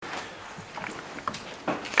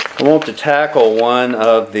I want to tackle one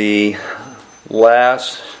of the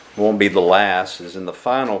last, won't be the last, is in the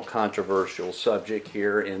final controversial subject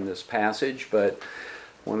here in this passage, but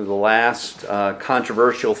one of the last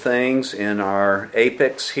controversial things in our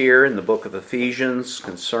apex here in the book of Ephesians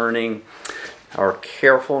concerning our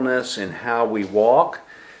carefulness in how we walk,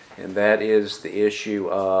 and that is the issue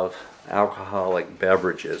of alcoholic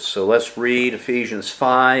beverages. So let's read Ephesians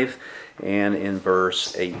 5 and in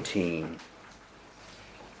verse 18.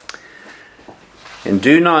 And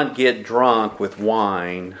do not get drunk with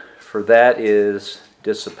wine, for that is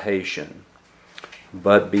dissipation,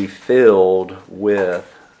 but be filled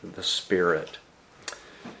with the Spirit.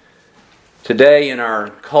 Today in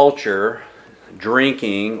our culture,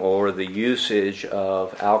 drinking or the usage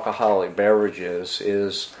of alcoholic beverages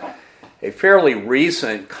is a fairly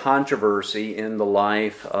recent controversy in the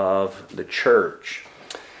life of the church.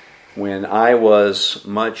 When I was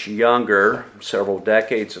much younger, several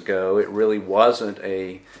decades ago, it really wasn't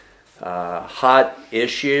a hot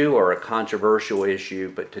issue or a controversial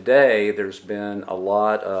issue, but today there's been a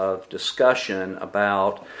lot of discussion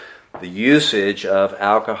about the usage of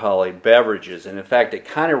alcoholic beverages. And in fact, it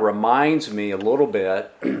kind of reminds me a little bit,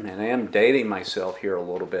 and I am dating myself here a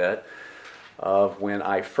little bit, of when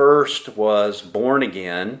I first was born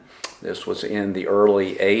again. This was in the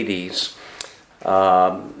early 80s.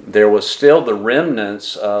 There was still the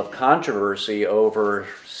remnants of controversy over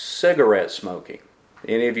cigarette smoking.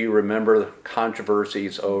 Any of you remember the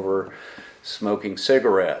controversies over smoking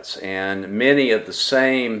cigarettes? And many of the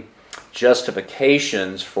same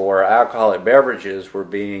justifications for alcoholic beverages were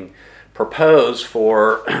being proposed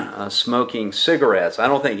for smoking cigarettes. I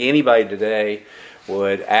don't think anybody today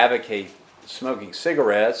would advocate smoking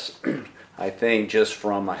cigarettes. I think just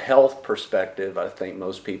from a health perspective, I think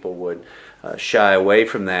most people would shy away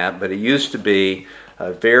from that. But it used to be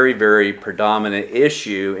a very, very predominant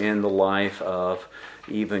issue in the life of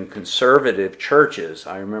even conservative churches.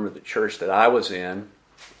 I remember the church that I was in.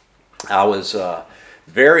 I was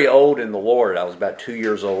very old in the Lord. I was about 2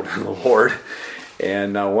 years old in the Lord.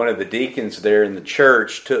 And one of the deacons there in the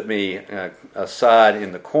church took me aside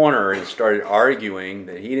in the corner and started arguing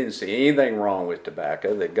that he didn't see anything wrong with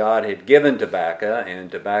tobacco, that God had given tobacco,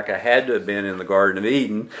 and tobacco had to have been in the Garden of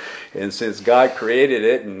Eden. And since God created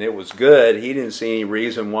it and it was good, he didn't see any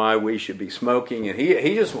reason why we should be smoking. And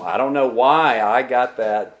he just, I don't know why I got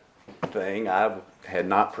that thing. I had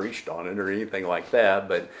not preached on it or anything like that,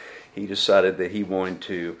 but he decided that he wanted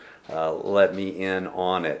to let me in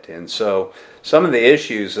on it. And so some of the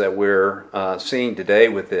issues that we're seeing today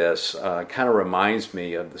with this kind of reminds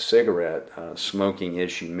me of the cigarette smoking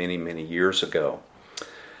issue many, many years ago.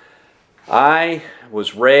 I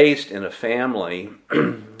was raised in a family,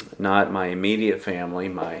 not my immediate family,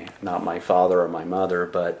 not my father or my mother,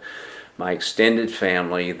 but my extended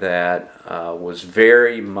family that was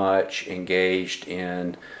very much engaged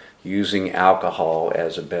in using alcohol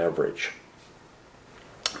as a beverage.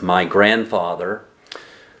 My grandfather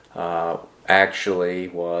actually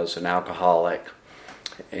was an alcoholic,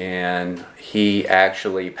 and he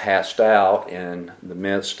actually passed out in the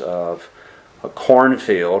midst of a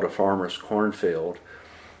cornfield, a farmer's cornfield,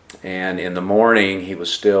 and in the morning he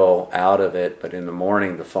was still out of it, but in the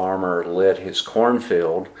morning the farmer lit his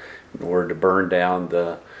cornfield in order to burn down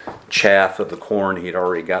the chaff of the corn. He'd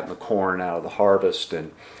already gotten the corn out of the harvest,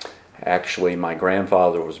 and actually my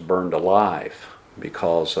grandfather was burned alive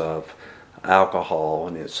because of alcohol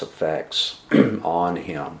and its effects on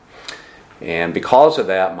him. And because of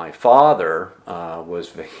that, my father was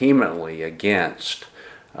vehemently against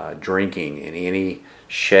drinking in any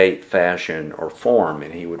shape, fashion, or form,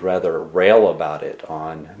 and he would rather rail about it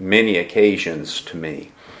on many occasions to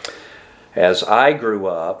me. As I grew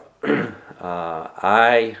up,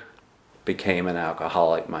 I became an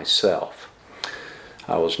alcoholic myself.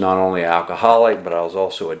 I was not only an alcoholic, but I was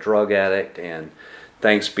also a drug addict, and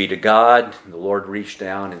thanks be to God, the Lord reached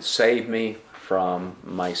down and saved me from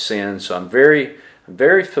my sins. So I'm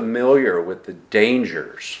very familiar with the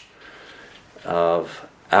dangers of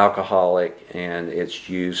alcoholic and its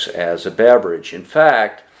use as a beverage. In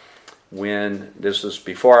fact, when this was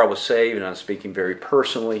before I was saved, and I'm speaking very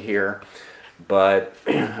personally here, but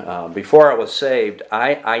before I was saved,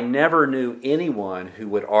 I never knew anyone who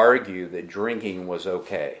would argue that drinking was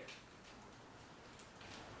okay.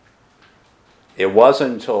 It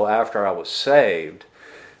wasn't until after I was saved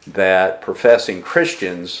that professing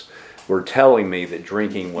Christians were telling me that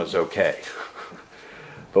drinking was okay.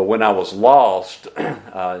 But when I was lost,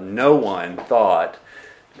 no one thought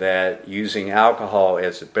that using alcohol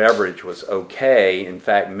as a beverage was okay. In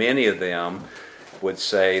fact, many of them would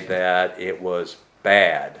say that it was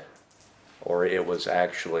bad. or it was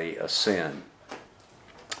actually a sin.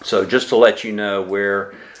 So just to let you know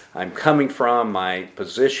where I'm coming from, my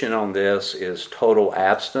position on this is total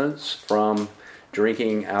abstinence from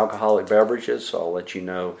drinking alcoholic beverages. So I'll let you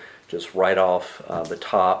know just right off the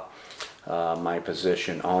top my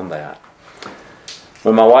position on that.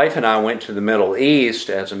 When my wife and I went to the Middle East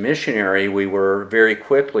as a missionary, we were very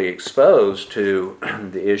quickly exposed to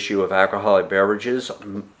the issue of alcoholic beverages.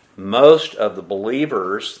 Most of the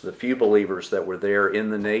believers, the few believers that were there in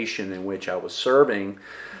the nation in which I was serving,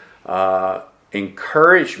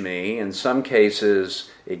 encouraged me, in some cases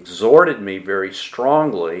exhorted me very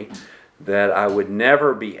strongly, that I would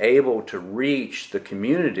never be able to reach the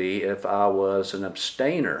community if I was an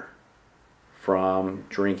abstainer from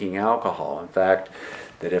drinking alcohol. In fact,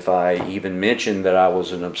 that if I even mentioned that I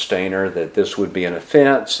was an abstainer, that this would be an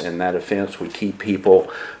offense, and that offense would keep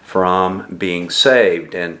people from being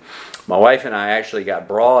saved. And my wife and I actually got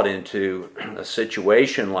brought into a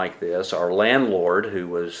situation like this. Our landlord, who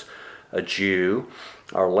was a Jew,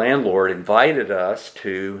 our landlord invited us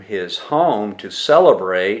to his home to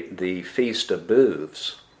celebrate the Feast of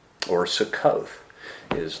Booths, or Sukkoth,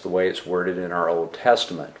 is the way it's worded in our Old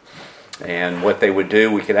Testament. And what they would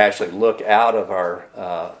do, we could actually look out of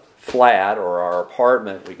our flat or our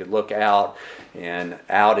apartment, we could look out, and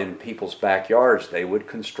out in people's backyards they would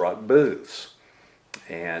construct booths.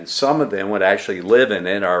 And some of them would actually live in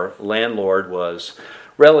it. Our landlord was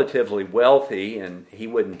relatively wealthy, and he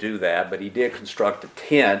wouldn't do that, but he did construct a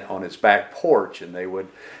tent on his back porch, and they would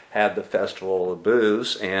have the Festival of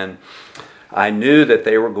Booths. And I knew that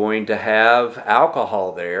they were going to have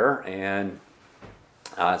alcohol there, and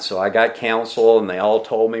so I got counsel, and they all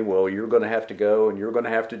told me, well, you're going to have to go, and you're going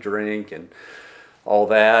to have to drink, and all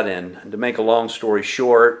that. And to make a long story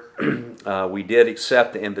short, we did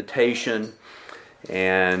accept the invitation,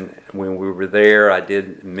 and when we were there, I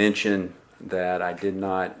did mention that I did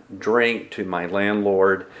not drink to my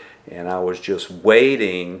landlord, and I was just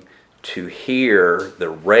waiting to hear the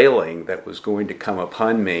railing that was going to come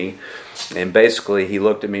upon me. And basically he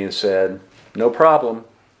looked at me and said, "No problem.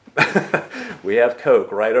 We have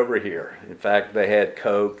Coke right over here." In fact, they had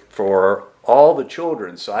Coke for all the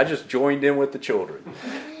children, so I just joined in with the children.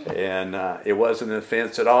 And it wasn't an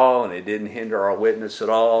offense at all, and it didn't hinder our witness at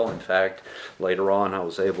all. In fact, later on I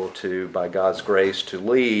was able to, by God's grace, to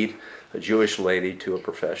lead a Jewish lady to a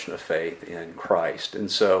profession of faith in Christ.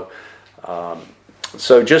 And so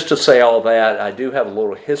just to say all that, I do have a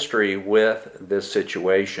little history with this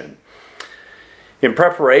situation. In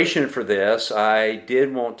preparation for this, I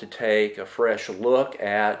did want to take a fresh look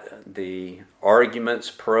at the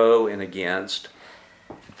arguments pro and against,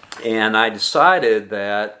 and I decided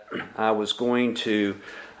that I was going to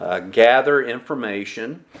gather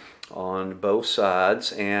information on both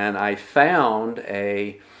sides, and I found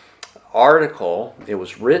an article. It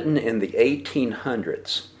was written in the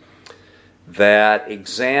 1800s that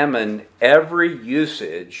examined every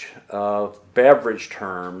usage of beverage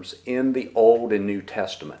terms in the Old and New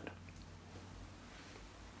Testament.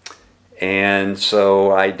 And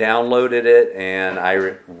so I downloaded it, and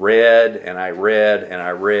I read, and I read, and I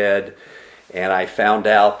read, and I found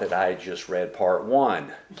out that I had just read part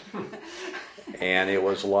 1. And it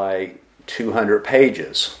was like 200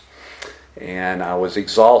 pages. And I was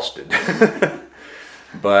exhausted.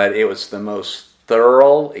 But it was the most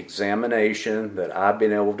thorough examination that I've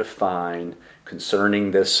been able to find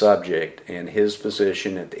concerning this subject, and his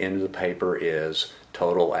position at the end of the paper is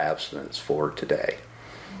total abstinence for today.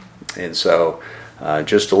 And so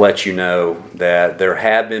just to let you know that there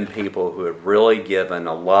have been people who have really given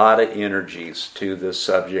a lot of energies to this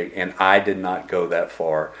subject, and I did not go that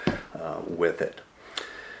far with it.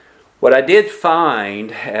 What I did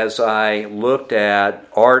find as I looked at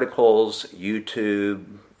articles, YouTube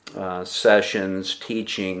sessions,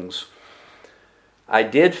 teachings, I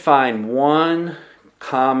did find one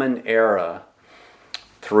common error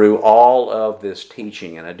through all of this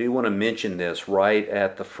teaching, and I do want to mention this right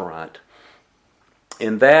at the front.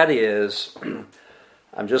 And that is,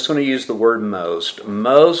 I'm just going to use the word most.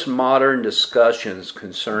 Most modern discussions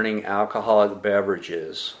concerning alcoholic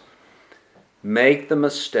beverages make the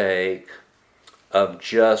mistake of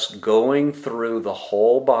just going through the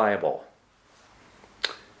whole Bible,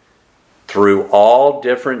 through all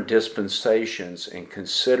different dispensations, and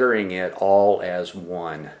considering it all as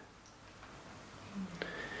one.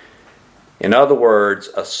 In other words,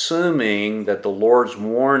 assuming that the Lord's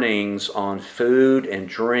warnings on food and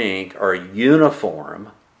drink are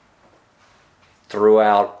uniform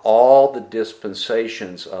throughout all the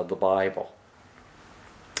dispensations of the Bible.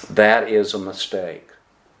 That is a mistake.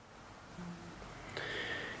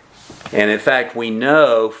 And in fact, we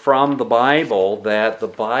know from the Bible that the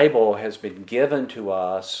Bible has been given to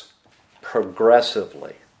us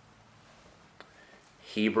progressively.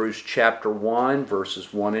 Hebrews chapter 1,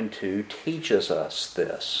 verses 1 and 2 teaches us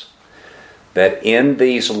this. That in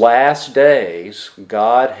these last days,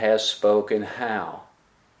 God has spoken how?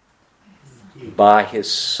 By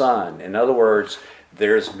His Son. In other words,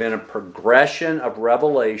 there's been a progression of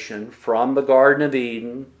revelation from the Garden of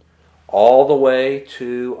Eden all the way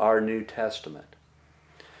to our New Testament.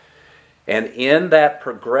 And in that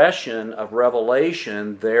progression of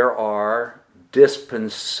revelation, there are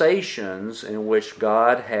dispensations in which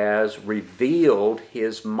God has revealed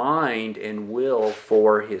His mind and will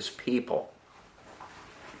for His people.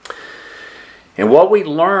 And what we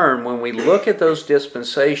learn when we look at those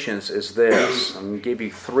dispensations is this. I'm going to give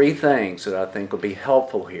you 3 things that I think will be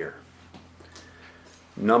helpful here.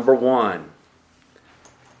 Number 1,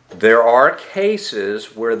 there are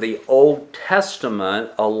cases where the Old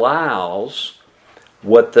Testament allows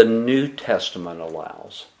what the New Testament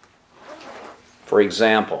allows. For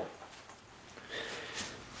example,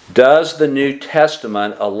 does the New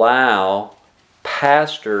Testament allow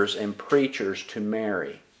pastors and preachers to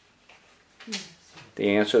marry?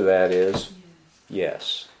 The answer to that is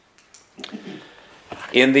yes.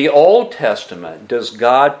 In the Old Testament, does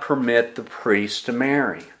God permit the priests to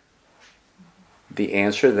marry? The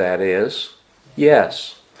answer to that is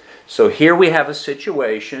yes. So here we have a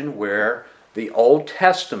situation where the Old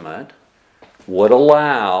Testament would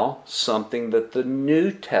allow something that the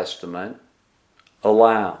New Testament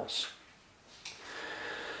allows.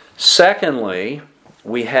 Secondly,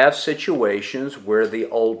 we have situations where the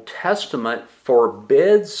Old Testament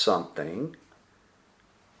forbids something,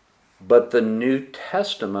 but the New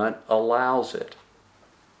Testament allows it.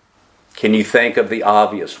 Can you think of the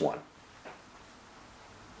obvious one?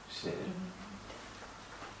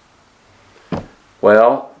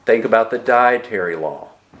 Well, think about the dietary law.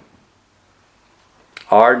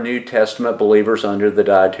 Are New Testament believers under the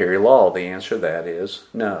dietary law? The answer to that is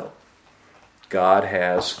no. God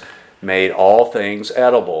has made all things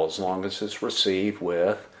edible as long as it's received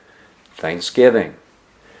with thanksgiving.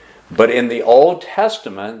 But in the Old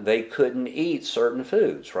Testament, they couldn't eat certain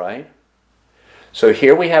foods, right? So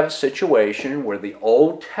here we have a situation where the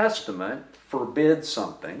Old Testament forbids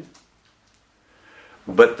something,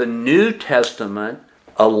 but the New Testament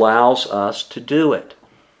allows us to do it.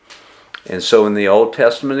 And so in the Old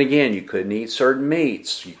Testament, again, you couldn't eat certain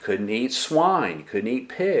meats. You couldn't eat swine. You couldn't eat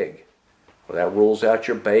pig. Well, that rules out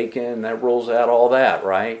your bacon. That rules out all that,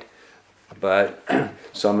 right? But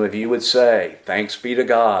some of you would say, thanks be to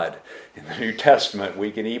God. In the New Testament,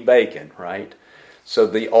 we can eat bacon, right? So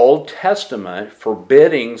the Old Testament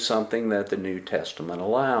forbidding something that the New Testament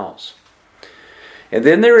allows. And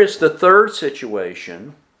then there is the third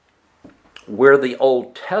situation where the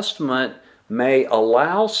Old Testament may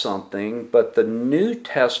allow something, but the New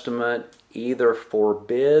Testament either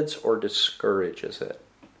forbids or discourages it.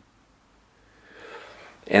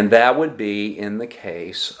 And that would be in the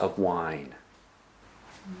case of wine.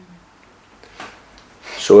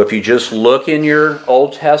 So if you just look in your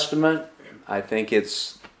Old Testament, I think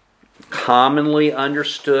it's commonly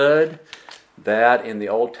understood that in the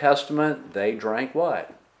Old Testament they drank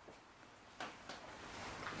what?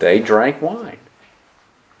 They drank wine.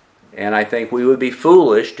 And I think we would be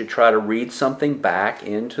foolish to try to read something back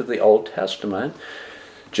into the Old Testament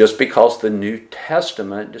just because the New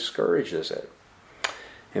Testament discourages it.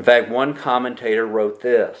 In fact, one commentator wrote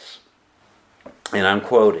this, and I'm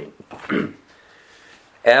quoting,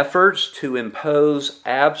 efforts to impose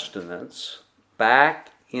abstinence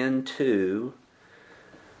back into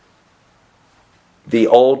the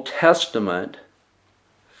Old Testament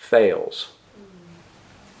fails,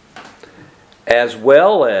 as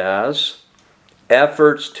well as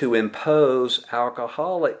efforts to impose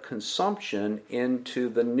alcoholic consumption into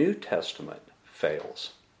the New Testament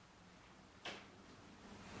fails.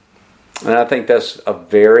 And I think that's a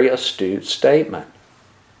very astute statement.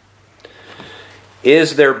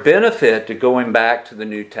 Is there benefit to going back to the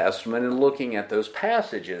New Testament and looking at those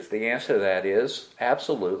passages? The answer to that is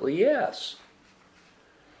absolutely yes.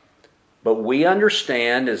 But we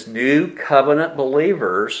understand as New Covenant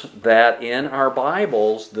believers that in our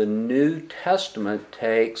Bibles, the New Testament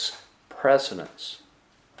takes precedence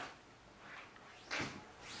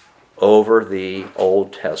over the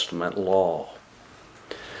Old Testament law.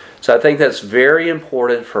 So I think that's very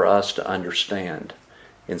important for us to understand.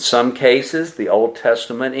 In some cases, the Old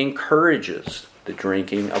Testament encourages the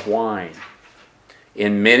drinking of wine.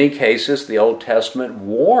 In many cases, the Old Testament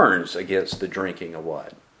warns against the drinking of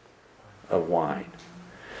what? Of wine.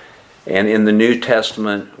 And in the New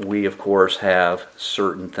Testament, we, of course, have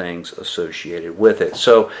certain things associated with it.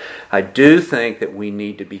 So I do think that we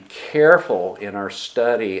need to be careful in our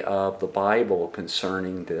study of the Bible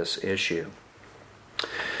concerning this issue.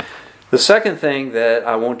 The second thing that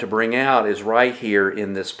I want to bring out is right here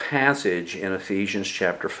in this passage in Ephesians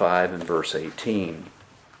chapter 5 and verse 18.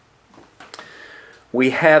 We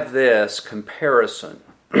have this comparison.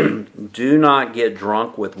 Do not get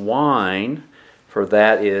drunk with wine, for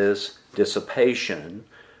that is dissipation,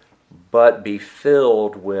 but be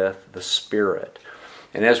filled with the Spirit.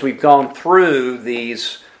 And as we've gone through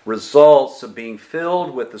these results of being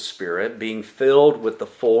filled with the Spirit, being filled with the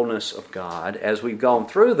fullness of God, as we've gone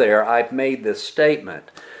through there, I've made this statement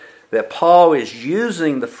that Paul is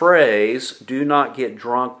using the phrase, do not get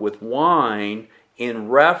drunk with wine, in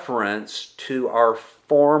reference to our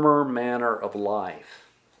former manner of life,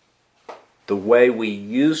 the way we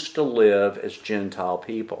used to live as Gentile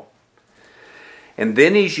people. And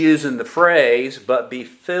then he's using the phrase, but be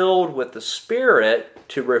filled with the Spirit,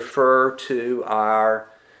 to refer to our,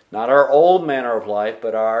 not our old manner of life,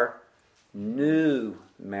 but our new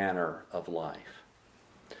manner of life.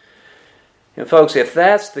 And folks, if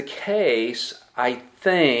that's the case, I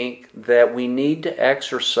think that we need to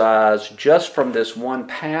exercise, just from this one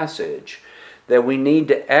passage, that we need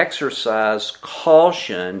to exercise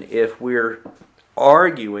caution if we're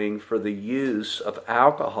arguing for the use of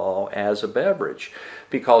alcohol as a beverage.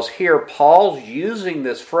 Because here Paul's using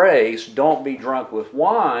this phrase, don't be drunk with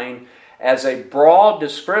wine, as a broad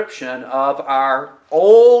description of our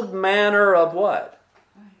old manner of what?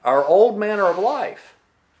 Our old manner of life.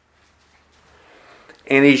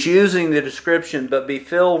 And he's using the description, but be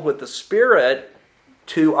filled with the Spirit,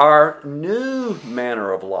 to our new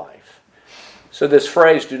manner of life. So this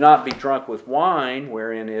phrase, do not be drunk with wine,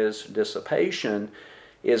 wherein is dissipation,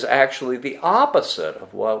 is actually the opposite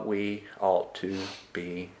of what we ought to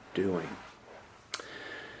be doing.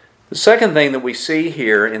 The second thing that we see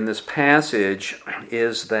here in this passage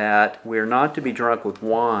is that we're not to be drunk with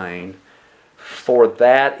wine, for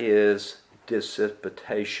that is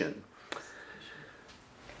dissipation.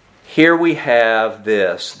 Here we have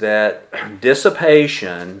this, that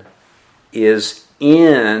dissipation is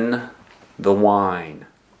in the wine.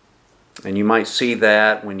 And you might see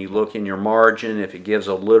that when you look in your margin. If it gives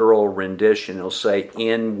a literal rendition, it'll say,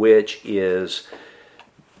 in which is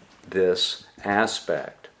this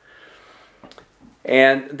aspect.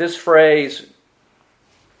 And this phrase,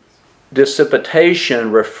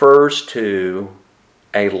 dissipation, refers to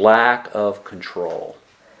a lack of control.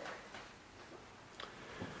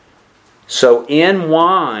 So in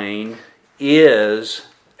wine is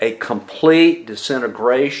a complete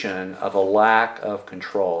disintegration of a lack of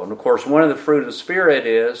control. And of course, one of the fruit of the Spirit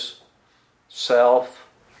is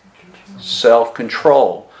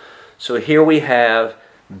self-control. So here we have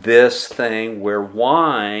this thing where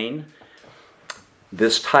wine,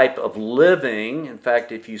 this type of living, in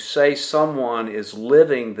fact, if you say someone is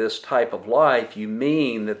living this type of life, you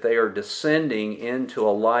mean that they are descending into a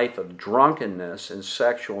life of drunkenness and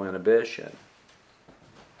sexual inhibition.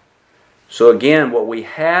 So again, what we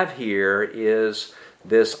have here is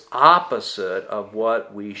this opposite of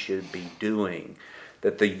what we should be doing.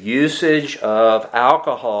 That the usage of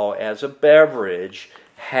alcohol as a beverage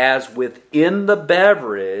has within the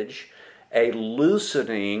beverage a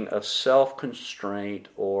loosening of self-constraint,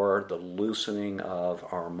 or the loosening of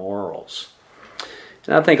our morals.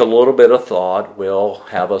 And I think a little bit of thought will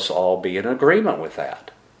have us all be in agreement with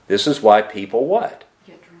that. This is why people what?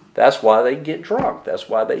 Get drunk. That's why they get drunk. That's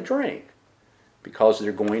why they drink. Because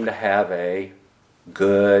they're going to have a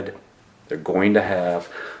good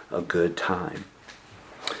time.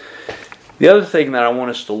 The other thing that I want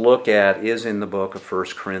us to look at is in the book of 1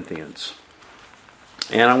 Corinthians.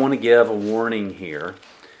 And I want to give a warning here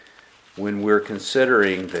when we're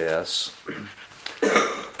considering this.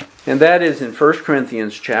 And that is in 1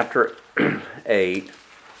 Corinthians chapter 8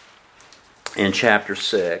 and chapter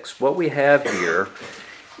 6. What we have here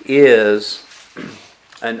is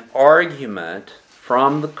an argument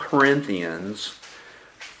from the Corinthians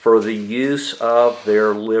for the use of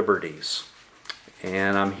their liberties.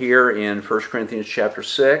 And I'm here in 1 Corinthians chapter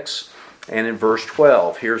 6 and in verse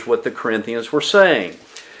 12. Here's what the Corinthians were saying.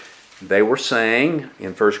 They were saying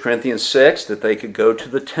in 1 Corinthians 6 that they could go to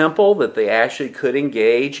the temple, that they actually could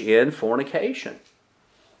engage in fornication.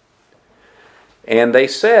 And they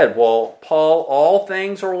said, well, Paul, all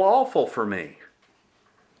things are lawful for me.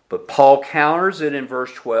 But Paul counters it in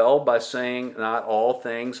verse 12 by saying not all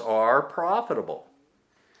things are profitable.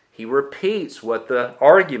 He repeats what the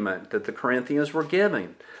argument that the Corinthians were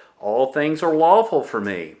giving. All things are lawful for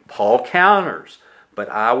me. Paul counters, but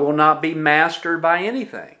I will not be mastered by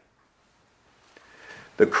anything.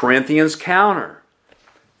 The Corinthians counter.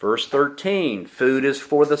 Verse 13, food is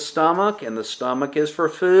for the stomach, and the stomach is for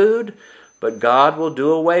food, but God will do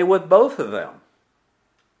away with both of them.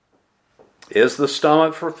 Is the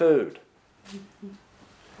stomach for food?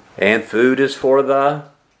 And food is for the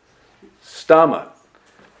stomach.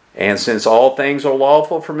 And since all things are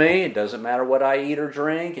lawful for me, it doesn't matter what I eat or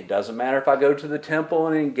drink, it doesn't matter if I go to the temple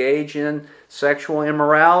and engage in sexual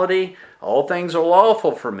immorality, all things are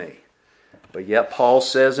lawful for me. But yet Paul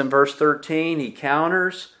says in verse 13, he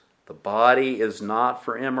counters, the body is not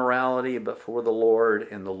for immorality, but for the Lord,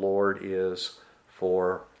 and the Lord is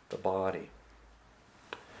for the body.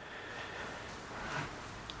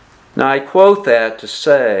 Now I quote that to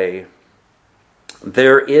say,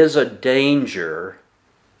 there is a danger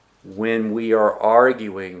when we are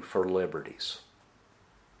arguing for liberties.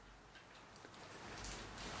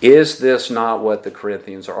 Is this not what the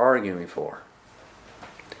Corinthians are arguing for?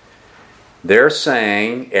 They're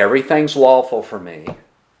saying everything's lawful for me,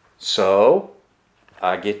 so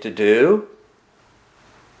I get to do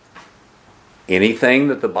anything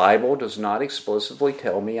that the Bible does not explicitly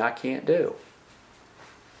tell me I can't do.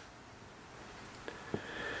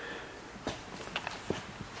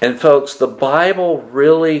 And folks, the Bible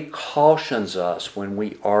really cautions us when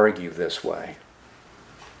we argue this way.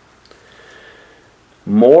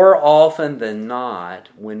 More often than not,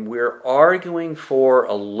 when we're arguing for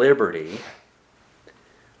a liberty,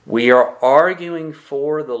 we are arguing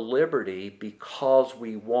for the liberty because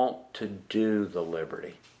we want to do the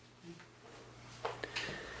liberty.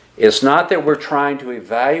 It's not that we're trying to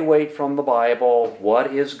evaluate from the Bible,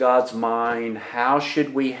 what is God's mind, how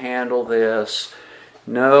should we handle this?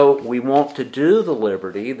 No, we want to do the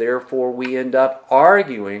liberty, therefore we end up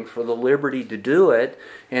arguing for the liberty to do it,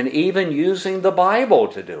 and even using the Bible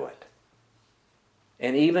to do it.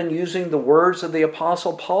 And even using the words of the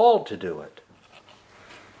Apostle Paul to do it.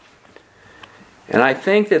 And I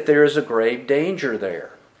think that there is a grave danger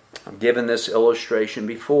there. I've given this illustration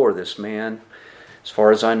before. This man, as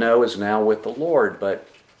far as I know, is now with the Lord, but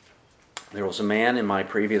there was a man in my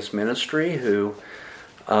previous ministry who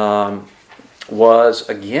was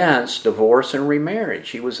against divorce and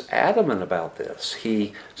remarriage. He was adamant about this.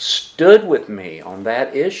 He stood with me on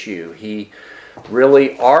that issue. He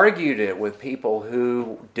really argued it with people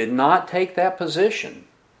who did not take that position.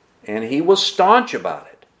 And he was staunch about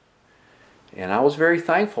it. And I was very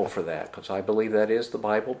thankful for that, because I believe that is the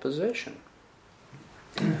Bible position.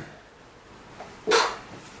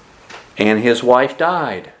 And his wife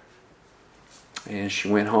died. And she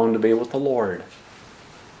went home to be with the Lord.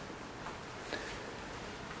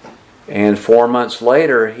 And 4 months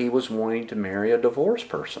later, he was wanting to marry a divorced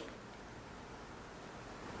person.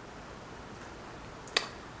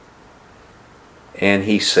 And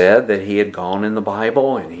he said that he had gone in the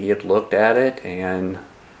Bible and he had looked at it, and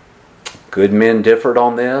good men differed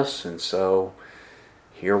on this. And so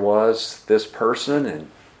here was this person, and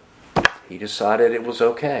he decided it was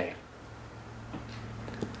okay.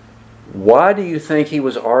 Why do you think he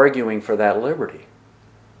was arguing for that liberty?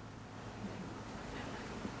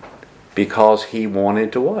 Because he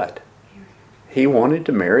wanted to what? He wanted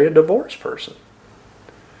to marry a divorced person.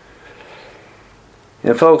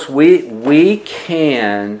 And folks, we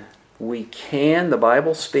can, the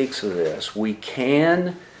Bible speaks of this, we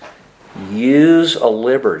can use a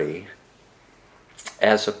liberty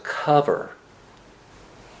as a cover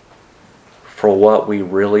for what we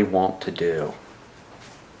really want to do.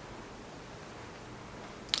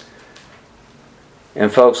 And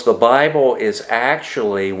folks, the Bible is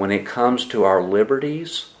actually, when it comes to our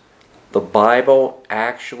liberties, the Bible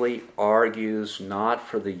actually argues not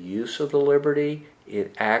for the use of the liberty,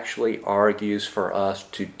 it actually argues for us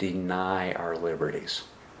to deny our liberties.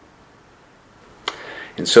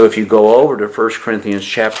 And so if you go over to 1 Corinthians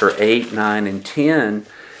chapter 8, 9, and 10,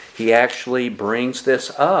 he actually brings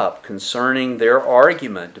this up concerning their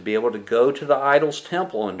argument to be able to go to the idol's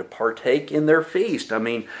temple and to partake in their feast. I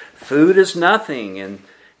mean, food is nothing, and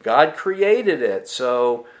God created it,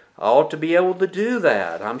 so I ought to be able to do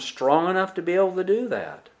that. I'm strong enough to be able to do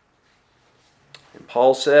that. And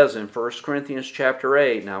Paul says in 1 Corinthians chapter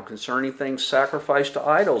 8, now concerning things sacrificed to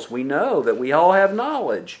idols, we know that we all have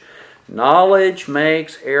knowledge. Knowledge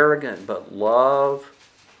makes arrogant, but love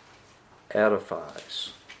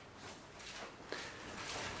edifies.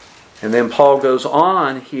 And then Paul goes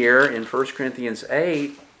on here in 1 Corinthians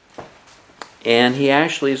 8, and he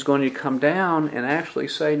actually is going to come down and actually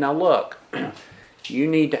say, now look, you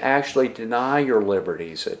need to actually deny your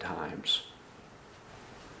liberties at times.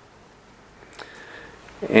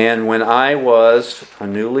 And when I was a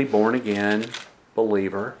newly born again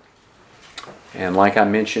believer. And like I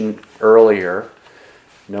mentioned earlier,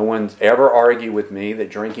 no one's ever argued with me that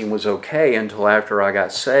drinking was okay until after I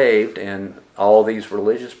got saved, and all these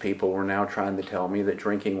religious people were now trying to tell me that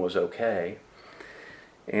drinking was okay.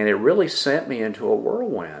 And it really sent me into a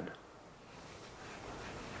whirlwind.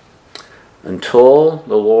 Until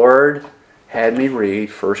the Lord had me read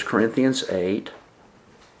 1 Corinthians 8,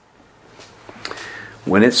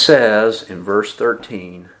 when it says in verse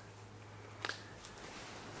 13,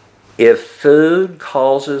 "If food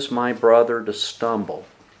causes my brother to stumble,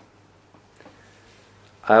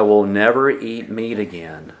 I will never eat meat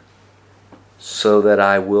again, so that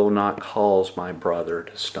I will not cause my brother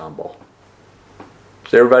to stumble."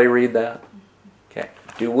 Does everybody read that? Okay.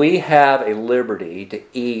 Do we have a liberty to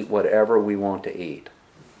eat whatever we want to eat?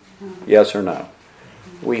 Yes or no?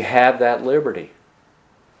 We have that liberty.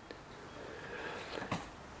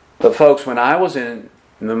 But folks, when I was in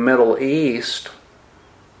the Middle East,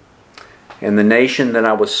 and the nation that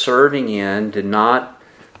I was serving in did not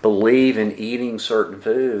believe in eating certain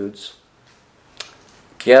foods,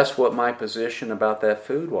 guess what my position about that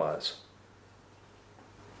food was?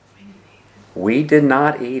 We did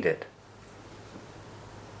not eat it,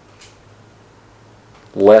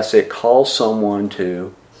 lest it cause someone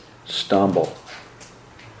to stumble.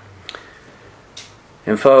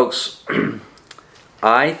 And folks,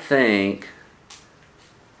 I think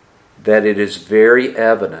that it is very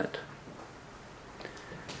evident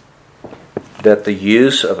that the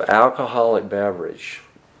use of alcoholic beverage,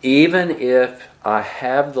 even if I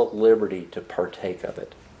have the liberty to partake of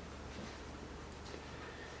it,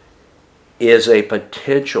 is a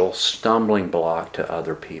potential stumbling block to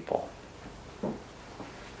other people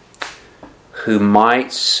who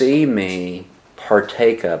might see me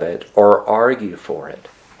partake of it or argue for it,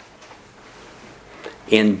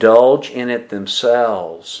 indulge in it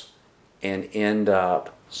themselves, and end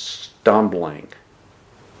up stumbling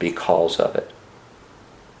because of it.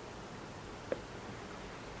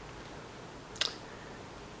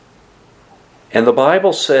 And the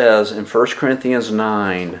Bible says in 1 Corinthians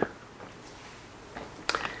 9,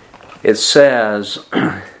 it says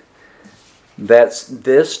that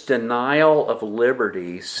this denial of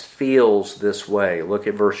liberties feels this way. Look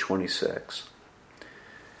at verse 26.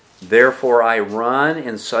 "Therefore I run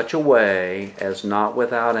in such a way as not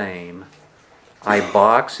without aim. I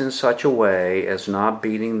box in such a way as not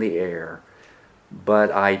beating the air.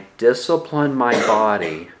 But I discipline my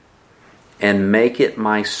body and make it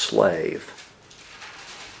my slave,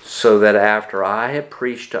 so that after I have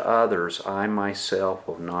preached to others, I myself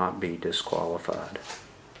will not be disqualified."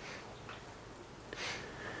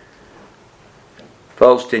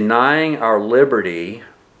 Folks, denying our liberty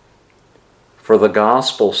for the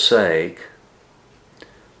gospel's sake,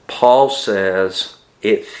 Paul says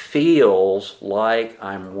it feels like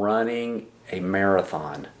I'm running a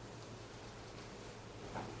marathon.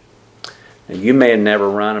 And you may have never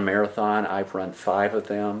run a marathon. I've run 5 of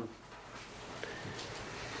them.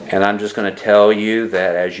 And I'm just going to tell you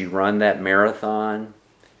that as you run that marathon,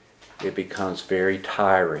 it becomes very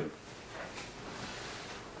tiring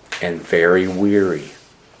and very weary.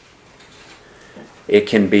 It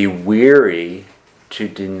can be weary to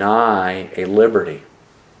deny a liberty.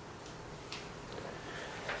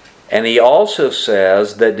 And he also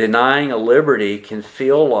says that denying a liberty can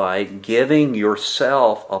feel like giving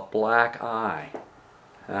yourself a black eye.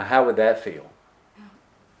 Now, how would that feel?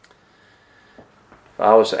 If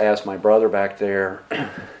I was to ask my brother back there,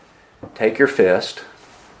 take your fist.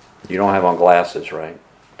 You don't have on glasses, right?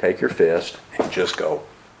 Take your fist and just go,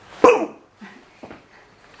 boom!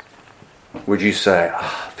 Would you say,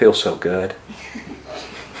 "Oh, it feels so good"?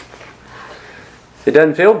 It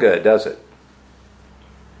doesn't feel good, does it?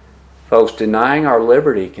 Folks, denying our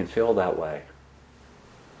liberty can feel that way.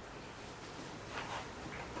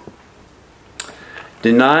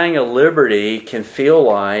 Denying a liberty can feel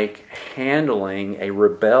like handling a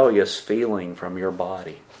rebellious feeling from your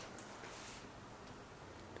body.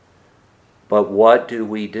 But what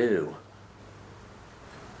do?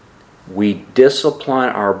 We discipline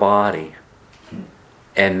our body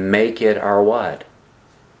and make it our what?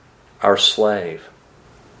 Our slave.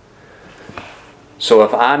 So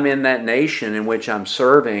if I'm in that nation in which I'm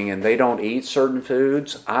serving and they don't eat certain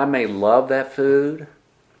foods, I may love that food.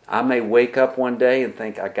 I may wake up one day and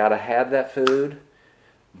think I got to have that food.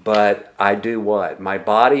 But I do what? My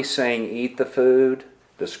body's saying eat the food.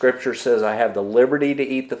 The scripture says I have the liberty to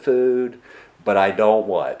eat the food. But I don't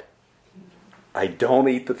what? I don't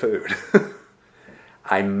eat the food.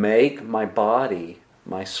 I make my body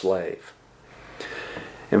my slave.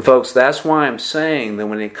 And folks, that's why I'm saying that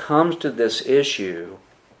when it comes to this issue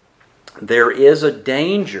there is a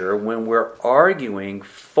danger when we're arguing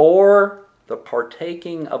for the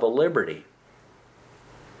partaking of a liberty,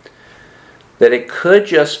 that it could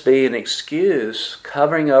just be an excuse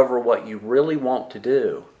covering over what you really want to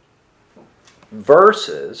do,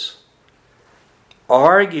 versus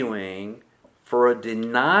arguing for a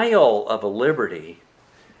denial of a liberty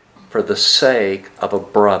for the sake of a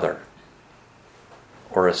brother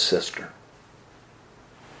or a sister.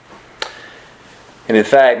 And in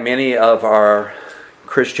fact, many of our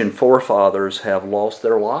Christian forefathers have lost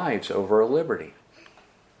their lives over a liberty.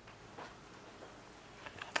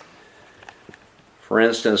 For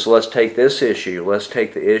instance, let's take this issue. Let's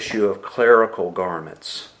take the issue of clerical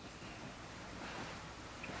garments.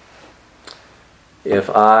 If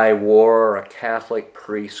I wore a Catholic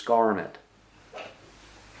priest's garment,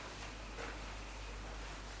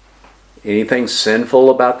 anything sinful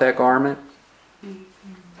about that garment?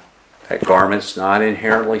 That garment's not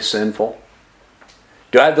inherently sinful.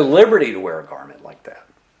 Do I have the liberty to wear a garment like that?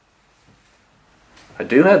 I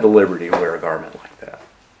do have the liberty to wear a garment like that.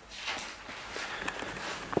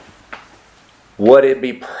 Would it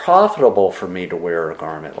be profitable for me to wear a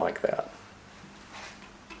garment like that?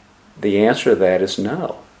 The answer to that is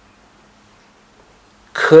no.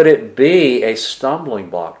 Could it be a stumbling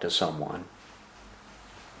block to someone?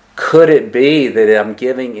 Could it be that I'm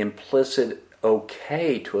giving implicit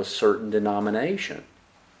okay to a certain denomination?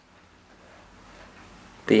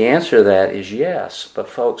 The answer to that is yes. But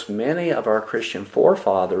folks, many of our Christian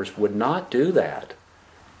forefathers would not do that.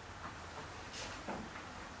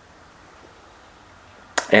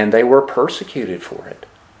 And they were persecuted for it.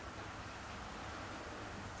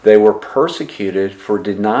 They were persecuted for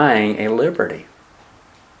denying a liberty.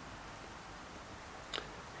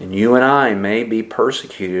 And you and I may be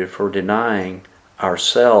persecuted for denying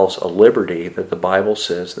ourselves a liberty that the Bible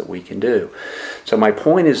says that we can do. So my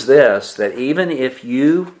point is this, that even if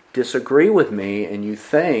you disagree with me and you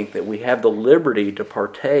think that we have the liberty to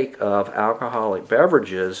partake of alcoholic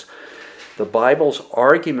beverages, the Bible's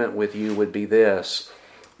argument with you would be this,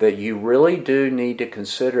 that you really do need to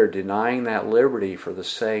consider denying that liberty for the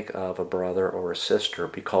sake of a brother or a sister,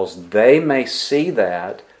 because they may see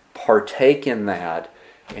that, partake in that,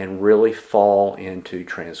 and really fall into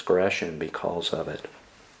transgression because of it.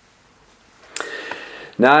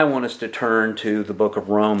 Now I want us to turn to the book of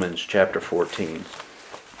Romans, chapter 14.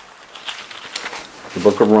 The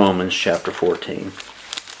book of Romans, chapter 14.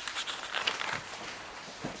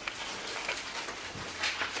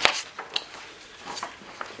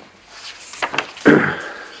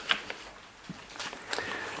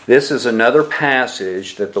 This is another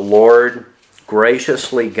passage that the Lord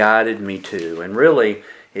graciously guided me to, and really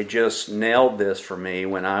it just nailed this for me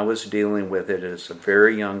when I was dealing with it as a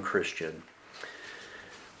very young Christian.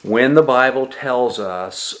 When the Bible tells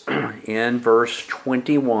us in verse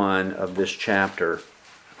 21 of this chapter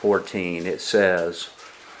 14, it says,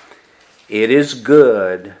 "It is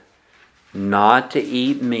good not to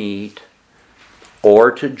eat meat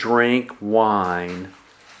or to drink wine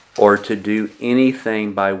or to do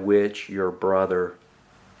anything by which your brother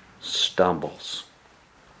stumbles."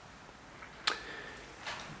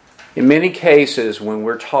 In many cases, when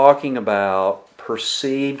we're talking about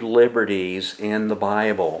perceived liberties in the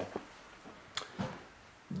Bible,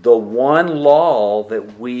 the one law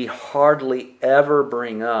that we hardly ever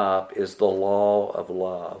bring up is the law of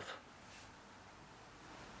love.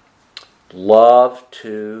 Love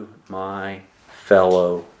to my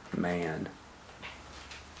fellow man.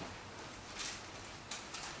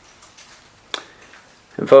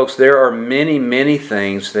 And folks, there are many, many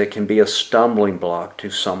things that can be a stumbling block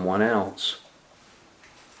to someone else.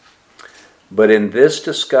 But in this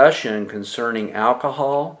discussion concerning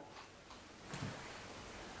alcohol,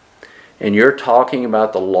 and you're talking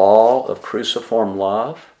about the law of cruciform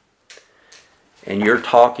love, and you're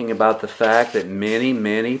talking about the fact that many,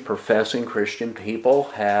 many professing Christian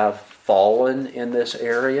people have fallen in this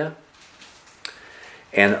area,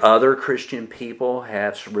 and other Christian people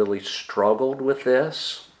have really struggled with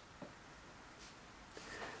this,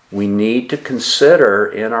 we need to consider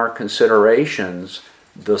in our considerations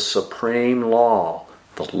the supreme law,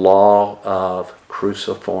 the law of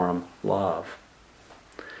cruciform love.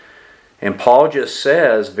 And Paul just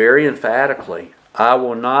says very emphatically, I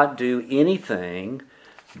will not do anything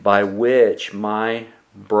by which my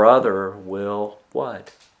brother will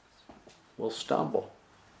what? Will stumble.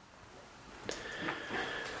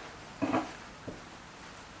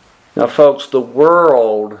 Now, folks, the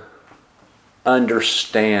world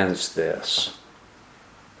understands this.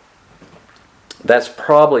 That's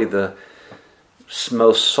probably the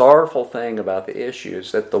most sorrowful thing about the issue,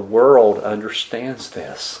 is that the world understands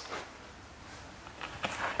this.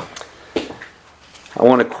 I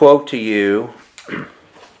want to quote to you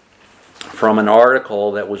from an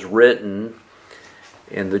article that was written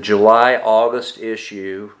in the July-August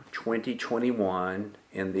issue 2021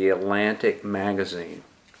 in the Atlantic magazine.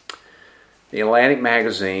 The Atlantic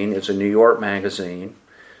magazine is a New York magazine.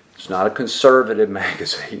 It's not a conservative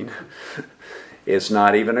magazine. It's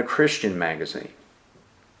not even a Christian magazine.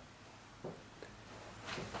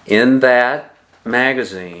 In that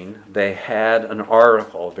magazine, they had an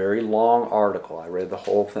article, a very long article. I read the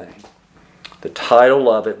whole thing. The title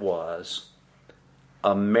of it was,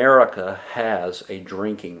 "America Has a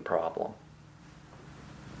Drinking Problem."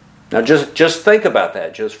 Now just think about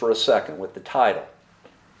that just for a second with the title.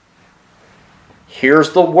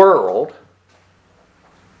 Here's the world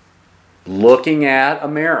looking at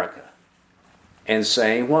America and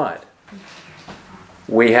saying what?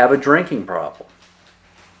 We have a drinking problem.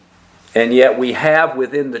 And yet we have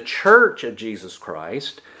within the Church of Jesus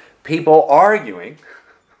Christ people arguing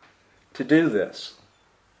to do this.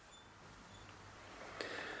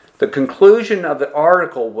 The conclusion of the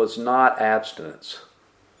article was not abstinence.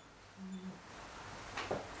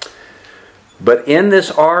 But in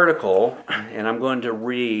this article, and I'm going to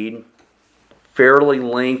read fairly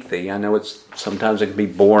lengthy, I know sometimes it can be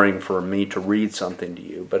boring for me to read something to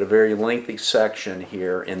you, but a very lengthy section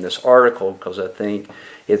here in this article, because I think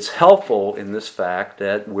it's helpful in this fact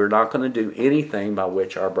that we're not going to do anything by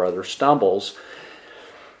which our brother stumbles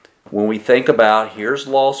when we think about here's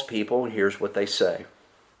lost people and here's what they say.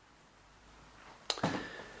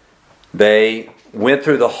 They went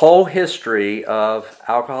through the whole history of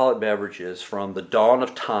alcoholic beverages from the dawn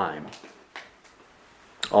of time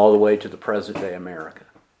all the way to the present day America.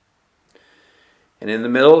 And in the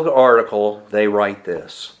middle of the article, they write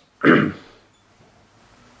this.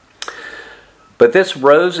 But this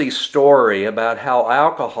rosy story about how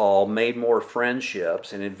alcohol made more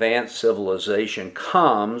friendships and advanced civilization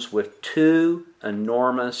comes with two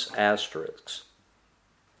enormous asterisks.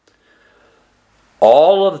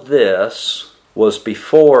 All of this was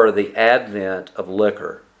before the advent of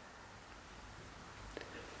liquor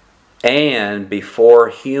and before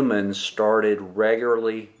humans started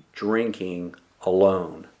regularly drinking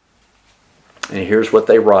alone. And here's what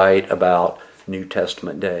they write about New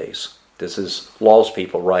Testament days. This is lost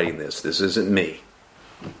people writing this. This isn't me.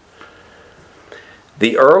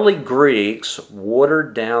 The early Greeks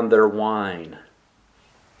watered down their wine,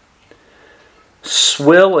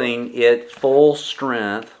 swilling it full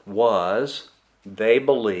strength was, they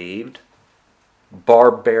believed,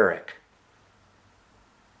 barbaric.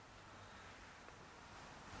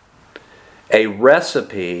 A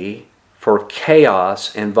recipe for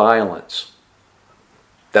chaos and violence.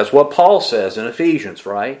 That's what Paul says in Ephesians,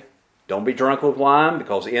 right? Don't be drunk with wine,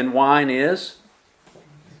 because in wine is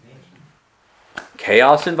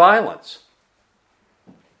chaos and violence.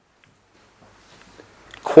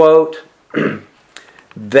 Quote,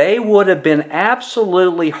 they would have been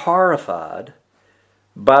absolutely horrified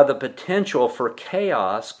by the potential for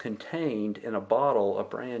chaos contained in a bottle of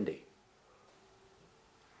brandy.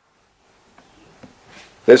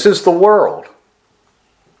 This is the world.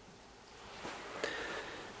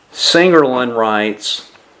 Singerlin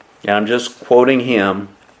writes, and I'm just quoting him,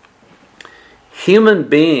 human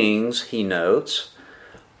beings, he notes,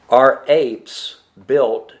 are apes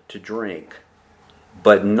built to drink,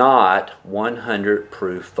 but not 100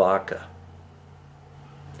 proof vodka.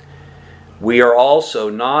 We are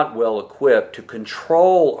also not well equipped to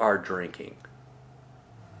control our drinking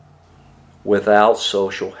without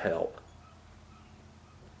social help.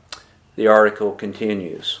 The article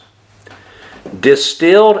continues.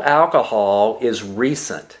 Distilled alcohol is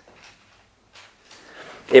recent.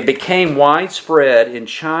 It became widespread in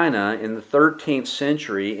China in the 13th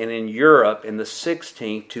century and in Europe in the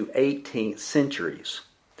 16th to 18th centuries.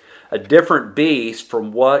 A different beast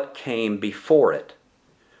from what came before it.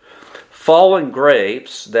 Fallen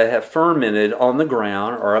grapes that have fermented on the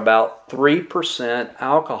ground are about 3%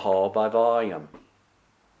 alcohol by volume.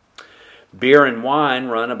 Beer and wine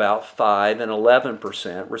run about 5 and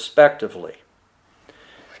 11% respectively.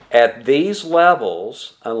 At these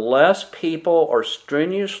levels, unless people are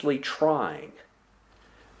strenuously trying,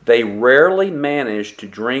 they rarely manage to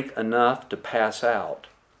drink enough to pass out,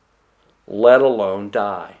 let alone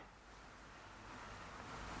die.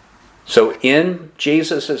 So in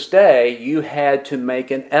Jesus' day, you had to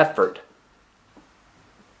make an effort.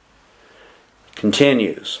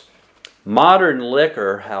 Continues. Modern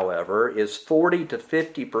liquor, however, is 40 to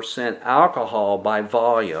 50% alcohol by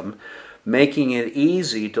volume, making it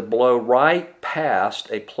easy to blow right past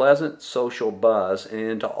a pleasant social buzz and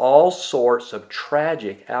into all sorts of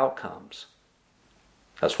tragic outcomes.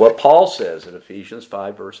 That's what Paul says in Ephesians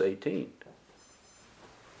 5, verse 18.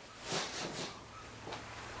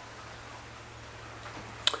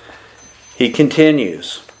 He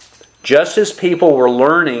continues, just as people were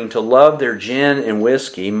learning to love their gin and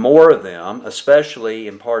whiskey, more of them, especially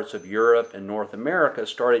in parts of Europe and North America,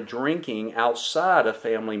 started drinking outside of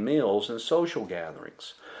family meals and social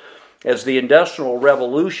gatherings. As the Industrial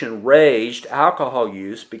Revolution raged, alcohol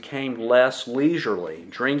use became less leisurely.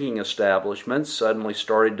 Drinking establishments suddenly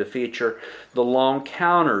started to feature the long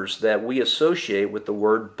counters that we associate with the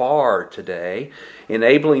word bar today,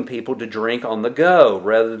 enabling people to drink on the go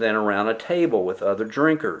rather than around a table with other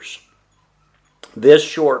drinkers. This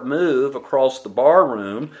short move across the bar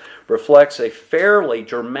room reflects a fairly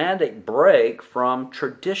dramatic break from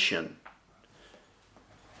tradition.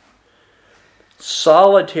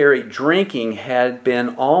 Solitary drinking had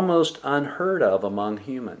been almost unheard of among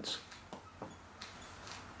humans.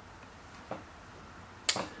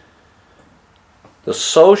 The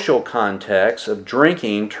social context of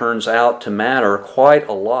drinking turns out to matter quite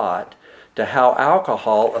a lot to how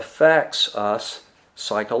alcohol affects us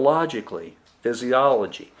psychologically,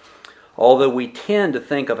 physiology. Although we tend to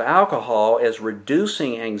think of alcohol as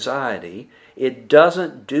reducing anxiety, it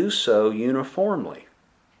doesn't do so uniformly.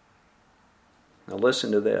 Now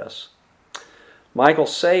listen to this. Michael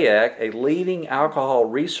Sayek, a leading alcohol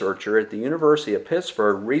researcher at the University of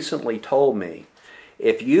Pittsburgh, recently told me,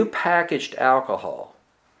 if you packaged alcohol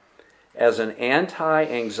as an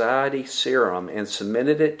anti-anxiety serum and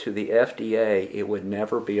submitted it to the FDA, it would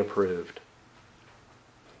never be approved.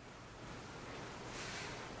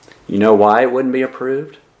 You know why it wouldn't be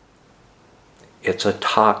approved? It's a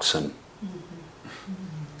toxin.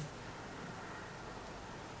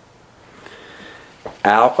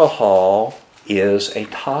 Alcohol is a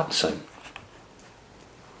toxin.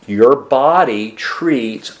 Your body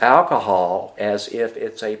treats alcohol as if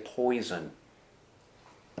it's a poison.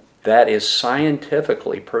 That is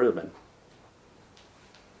scientifically proven.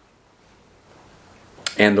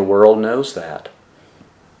 And the world knows that.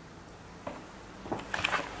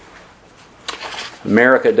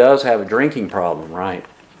 America does have a drinking problem, right?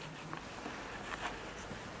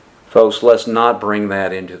 Folks, let's not bring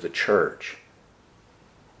that into the church.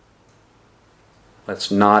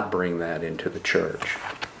 Let's not bring that into the church.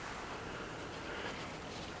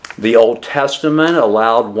 The Old Testament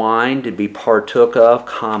allowed wine to be partook of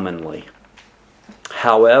commonly.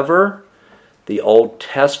 However, the Old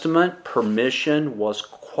Testament permission was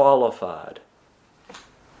qualified.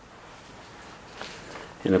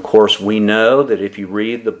 And of course, we know that if you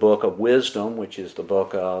read the book of wisdom, which is the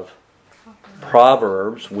book of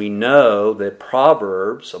Proverbs, we know that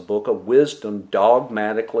Proverbs, a book of wisdom,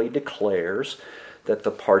 dogmatically declares that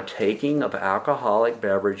the partaking of alcoholic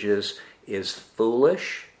beverages is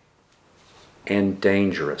foolish and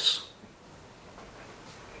dangerous.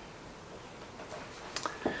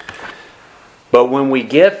 But when we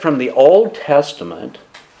get from the Old Testament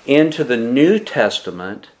into the New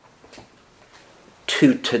Testament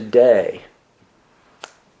to today,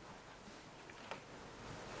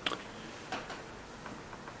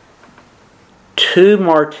 two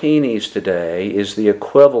martinis today is the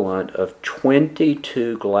equivalent of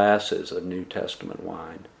 22 glasses of New Testament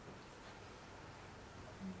wine.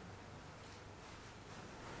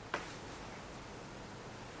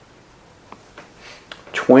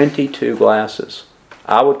 "22 glasses.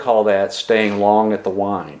 I would call that staying long at the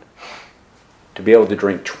wine. To be able to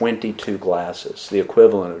drink 22 glasses, the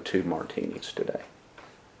equivalent of 2 martinis today.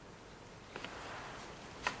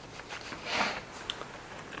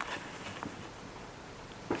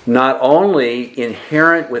 Not only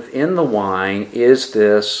inherent within the wine is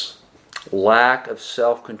this lack of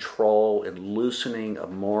self-control and loosening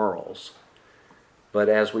of morals, but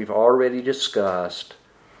as we've already discussed,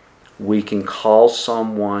 we can cause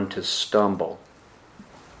someone to stumble.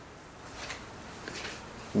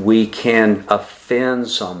 We can offend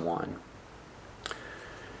someone.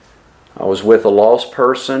 I was with a lost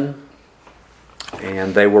person,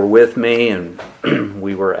 and they were with me, and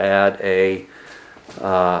we were at a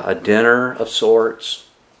dinner of sorts.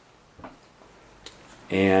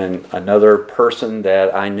 And another person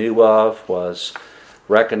that I knew of was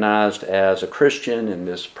recognized as a Christian, and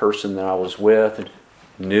this person that I was with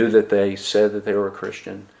knew that they said that they were a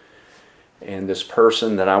Christian. And this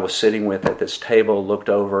person that I was sitting with at this table looked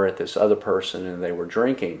over at this other person, and they were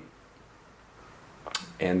drinking.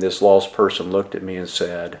 And this lost person looked at me and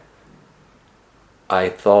said, "I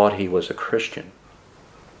thought he was a Christian."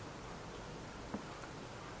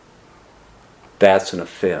 That's an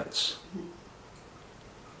offense.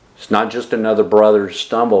 It's not just another brother's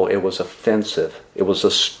stumble. It was offensive. It was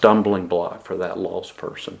a stumbling block for that lost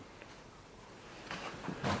person.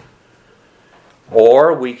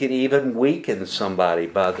 Or we could even weaken somebody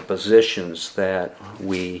by the positions that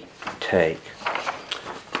we take.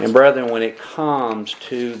 And brethren, when it comes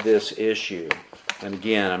to this issue, and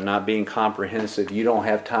again, I'm not being comprehensive. You don't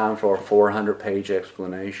have time for a 400-page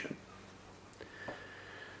explanation.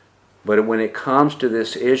 But when it comes to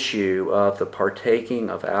this issue of the partaking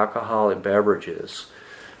of alcoholic beverages,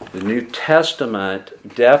 the New Testament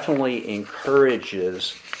definitely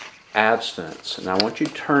encourages abstinence. And I want you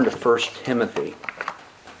to turn to 1 Timothy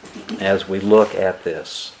as we look at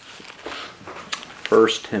this. 1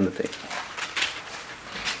 Timothy.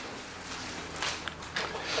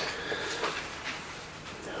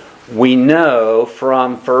 We know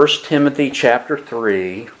from 1 Timothy chapter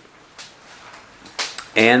 3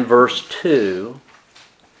 and verse 2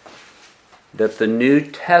 that the New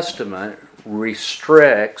Testament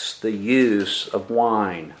restricts the use of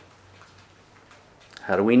wine.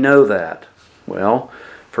 How do we know that? Well,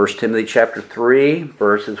 1 Timothy chapter 3,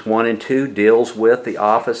 verses 1 and 2 deals with the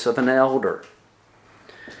office of an elder.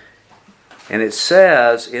 And it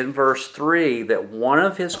says in verse 3 that one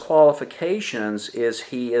of his qualifications is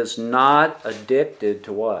he is not addicted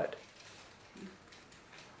to what?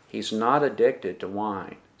 He's not addicted to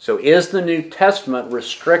wine. So is the New Testament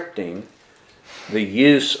restricting the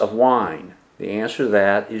use of wine? The answer to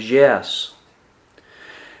that is yes.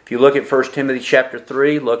 If you look at 1 Timothy chapter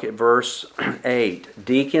 3, look at verse 8.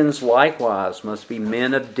 Deacons likewise must be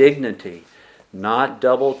men of dignity, not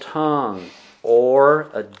double-tongued, or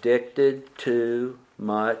addicted to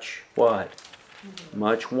much what?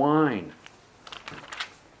 Much wine.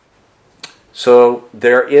 So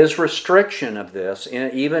there is restriction of this,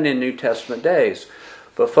 even in New Testament days.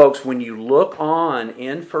 But folks, when you look on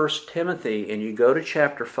in 1 Timothy and you go to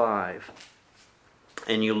chapter 5,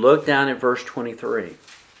 and you look down at verse 23,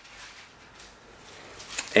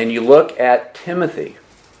 and you look at Timothy,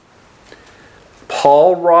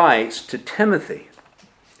 Paul writes to Timothy,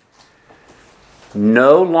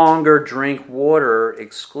 no longer drink water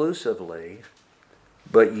exclusively,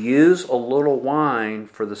 but use a little wine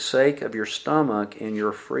for the sake of your stomach and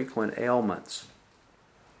your frequent ailments.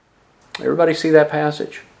 Everybody see that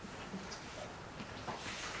passage?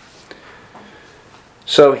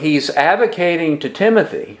 So he's advocating to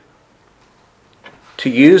Timothy to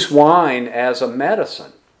use wine as a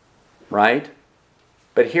medicine, right?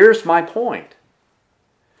 But here's my point.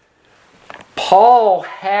 Paul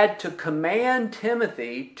had to command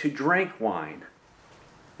Timothy to drink wine.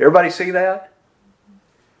 Everybody see that?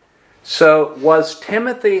 So was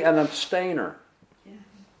Timothy an abstainer?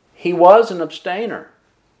 He was an abstainer.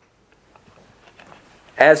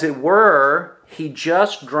 As it were, he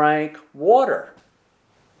just drank water.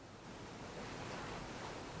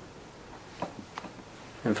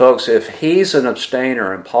 And folks, if he's an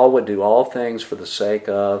abstainer, and Paul would do all things for the sake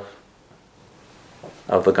of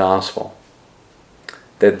the gospel,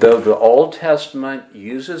 that though the Old Testament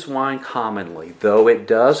uses wine commonly, though it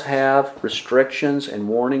does have restrictions and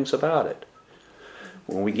warnings about it,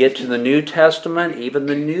 when we get to the New Testament, even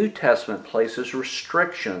the New Testament places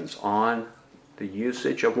restrictions on the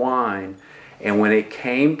usage of wine. And when it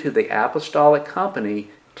came to the apostolic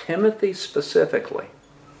company, Timothy specifically,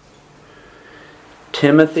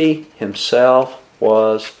 Timothy himself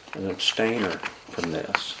was an abstainer from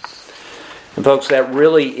this. And folks, that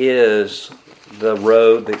really is the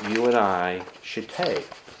road that you and I should take.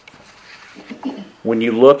 When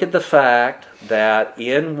you look at the fact that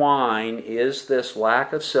in wine is this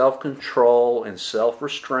lack of self-control and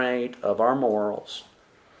self-restraint of our morals,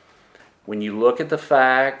 when you look at the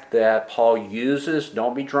fact that Paul uses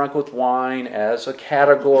don't be drunk with wine as a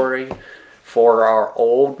category for our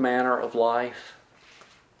old manner of life,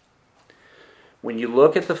 when you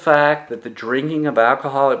look at the fact that the drinking of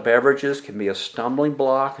alcoholic beverages can be a stumbling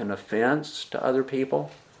block and offense to other people,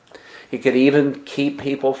 it could even keep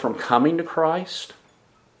people from coming to Christ.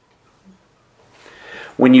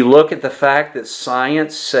 When you look at the fact that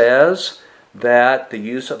science says that the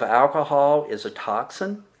use of alcohol is a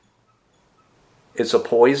toxin, it's a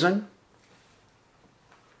poison,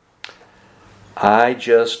 I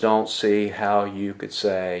just don't see how you could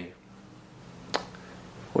say,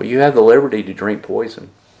 well, you have the liberty to drink poison.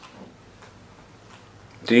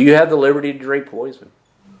 Do you have the liberty to drink poison?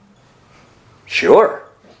 Sure.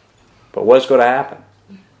 But what's going to happen?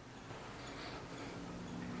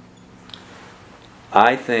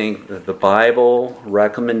 I think that the Bible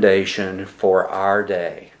recommendation for our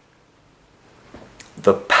day,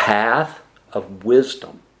 the path of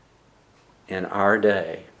wisdom in our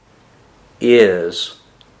day, is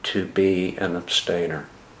to be an abstainer.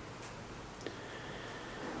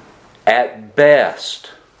 At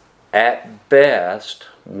best,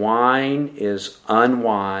 wine is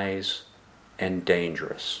unwise and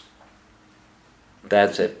dangerous.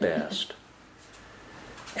 That's at best.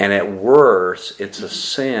 And at worst, it's a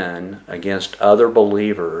sin against other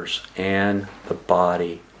believers and the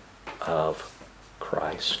body of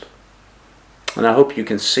Christ. And I hope you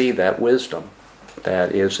can see that wisdom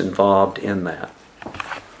that is involved in that.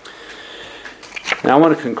 Now I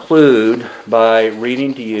want to conclude by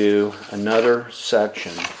reading to you another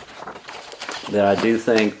section that I do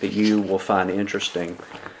think that you will find interesting.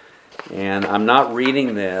 And I'm not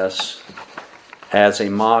reading this as a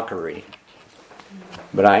mockery,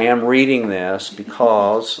 but I am reading this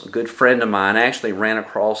because a good friend of mine actually ran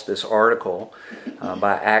across this article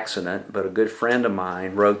by accident, but a good friend of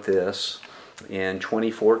mine wrote this in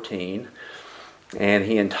 2014, and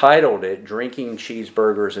he entitled it "Drinking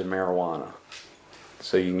Cheeseburgers and Marijuana."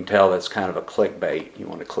 So you can tell that's kind of a clickbait. You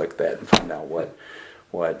want to click that and find out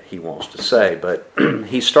what he wants to say. But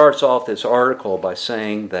he starts off this article by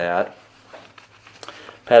saying that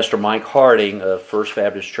Pastor Mike Harding of First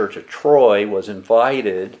Baptist Church of Troy was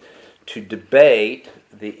invited to debate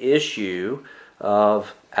the issue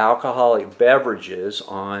of alcoholic beverages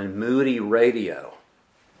on Moody Radio.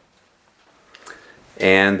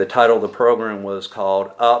 And the title of the program was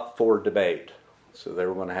called Up for Debate. So they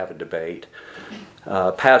were going to have a debate.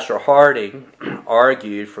 Pastor Harding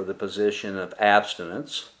argued for the position of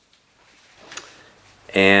abstinence.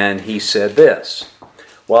 And he said this: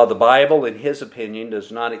 while the Bible, in his opinion,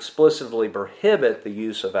 does not explicitly prohibit the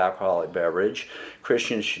use of alcoholic beverage,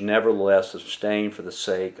 Christians should nevertheless abstain for the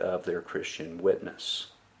sake of their Christian witness.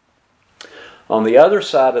 On the other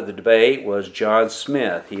side of the debate was John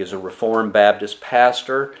Smith. He is a Reformed Baptist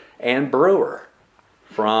pastor and brewer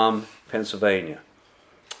from Pennsylvania.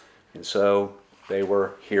 And so they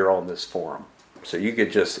were here on this forum. So you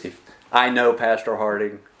could just, if I know Pastor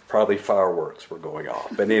Harding, probably fireworks were going off.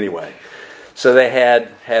 But anyway, so they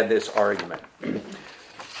had this argument.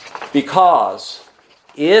 Because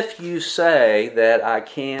if you say that I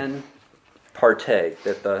can partake,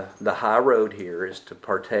 that the high road here is to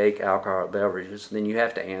partake alcoholic beverages, then you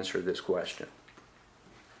have to answer this question.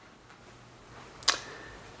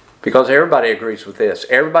 Because everybody agrees with this.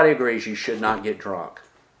 Everybody agrees you should not get drunk.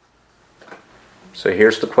 So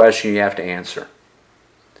here's the question you have to answer.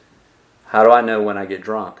 How do I know when I get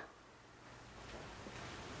drunk?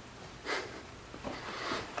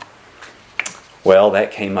 Well,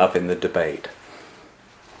 that came up in the debate.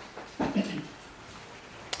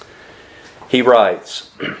 He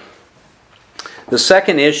writes, the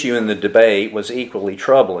second issue in the debate was equally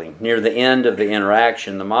troubling. Near the end of the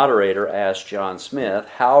interaction, the moderator asked John Smith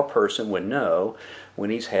how a person would know when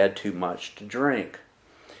he's had too much to drink.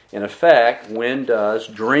 In effect, when does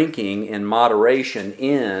drinking in moderation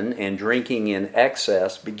end and drinking in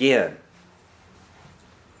excess begin?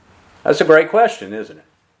 That's a great question, isn't it?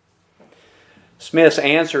 Smith's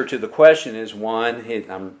answer to the question is one,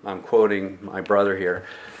 I'm quoting my brother here,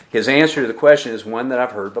 his answer to the question is one that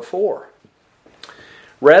I've heard before.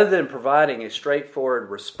 Rather than providing a straightforward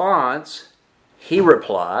response, he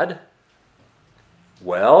replied,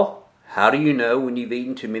 well, how do you know when you've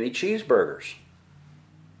eaten too many cheeseburgers?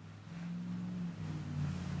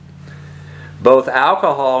 Both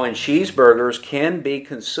alcohol and cheeseburgers can be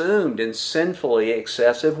consumed in sinfully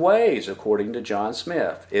excessive ways, according to John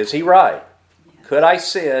Smith. Is he right? Could I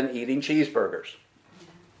sin eating cheeseburgers?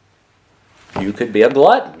 You could be a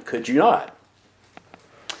glutton, could you not?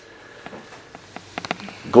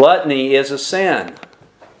 Gluttony is a sin.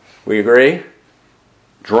 We agree?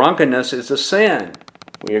 Drunkenness is a sin.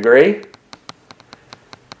 We agree?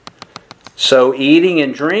 So eating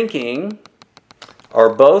and drinking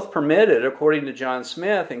are both permitted, according to John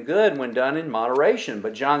Smith, and good when done in moderation.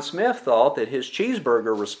 But John Smith thought that his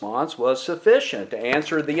cheeseburger response was sufficient to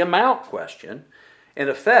answer the amount question. In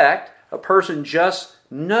effect, a person just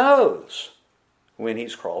knows when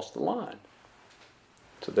he's crossed the line.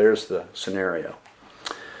 So there's the scenario.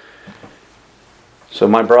 So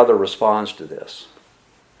my brother responds to this.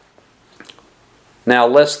 Now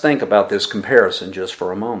let's think about this comparison just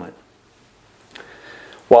for a moment.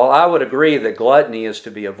 While I would agree that gluttony is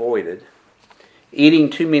to be avoided, eating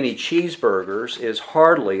too many cheeseburgers is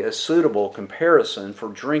hardly a suitable comparison for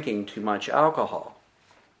drinking too much alcohol.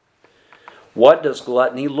 What does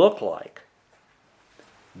gluttony look like?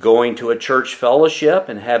 Going to a church fellowship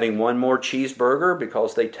and having one more cheeseburger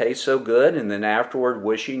because they taste so good and then afterward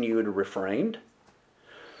wishing you had refrained?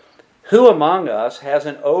 Who among us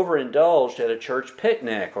hasn't overindulged at a church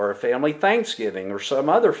picnic or a family Thanksgiving or some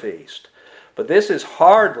other feast? But this is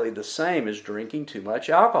hardly the same as drinking too much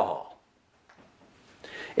alcohol.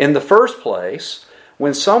 In the first place,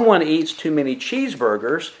 when someone eats too many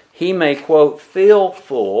cheeseburgers, he may, quote, feel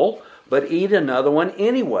full, but eat another one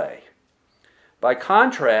anyway. By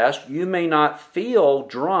contrast, you may not feel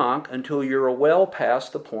drunk until you're well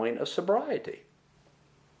past the point of sobriety.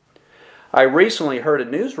 I recently heard a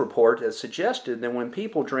news report that suggested that when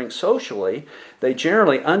people drink socially, they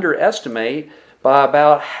generally underestimate by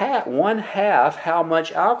about one half how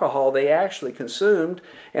much alcohol they actually consumed,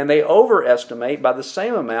 and they overestimate by the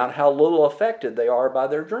same amount how little affected they are by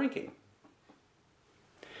their drinking.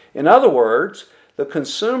 In other words, the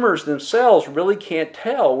consumers themselves really can't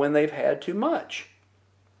tell when they've had too much.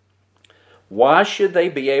 Why should they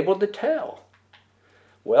be able to tell?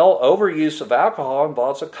 Well, overuse of alcohol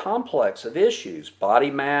involves a complex of issues: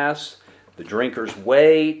 body mass, the drinker's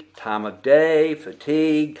weight, time of day,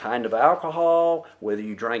 fatigue, kind of alcohol, whether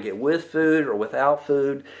you drank it with food or without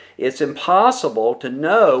food. It's impossible to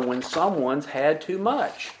know when someone's had too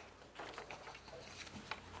much.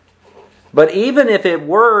 But even if it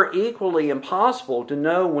were equally impossible to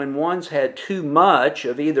know when one's had too much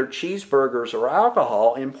of either cheeseburgers or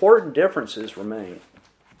alcohol, important differences remain.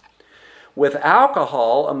 With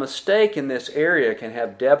alcohol, a mistake in this area can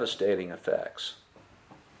have devastating effects.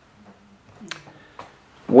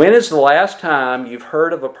 When is the last time you've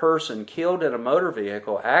heard of a person killed in a motor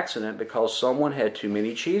vehicle accident because someone had too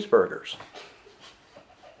many cheeseburgers?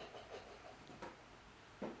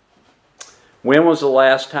 When was the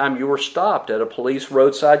last time you were stopped at a police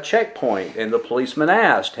roadside checkpoint and the policeman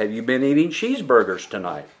asked, "Have you been eating cheeseburgers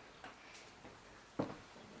tonight?"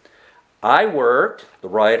 I worked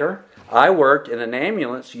in an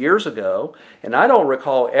ambulance years ago, and I don't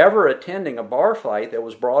recall ever attending a bar fight that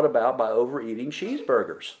was brought about by overeating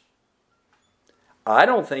cheeseburgers. I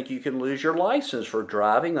don't think you can lose your license for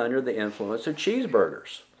driving under the influence of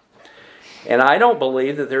cheeseburgers. And I don't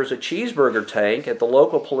believe that there's a cheeseburger tank at the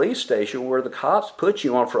local police station where the cops put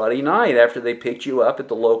you on Friday night after they picked you up at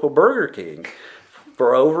the local Burger King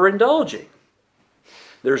for overindulging.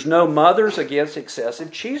 There's no Mothers Against Excessive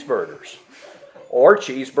Cheeseburgers or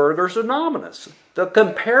Cheeseburgers Anonymous. The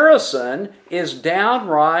comparison is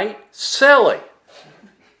downright silly.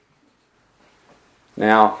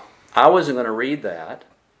 Now, I wasn't going to read that,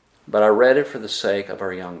 but I read it for the sake of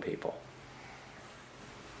our young people.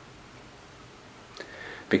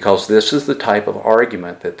 Because this is the type of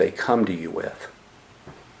argument that they come to you with.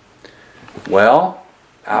 Well,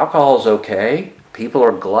 alcohol's okay. People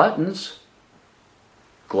are gluttons.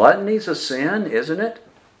 Gluttony's a sin, isn't it?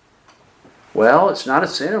 Well, it's not a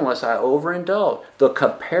sin unless I overindulge. The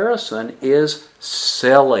comparison is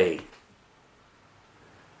silly.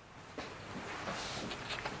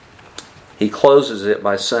 He closes it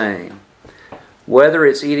by saying, whether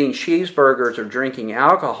it's eating cheeseburgers or drinking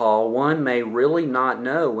alcohol, one may really not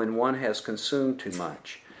know when one has consumed too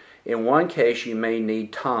much. In one case, you may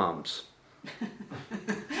need Tums.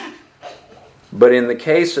 But in the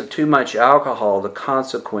case of too much alcohol, the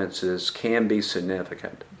consequences can be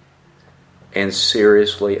significant and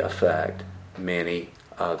seriously affect many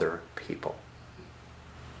other people.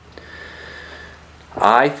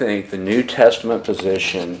 I think the New Testament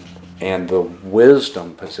position and the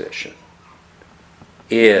wisdom position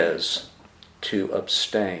is to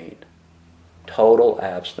abstain, total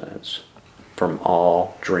abstinence from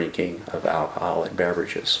all drinking of alcoholic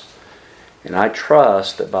beverages. And I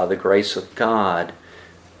trust that by the grace of God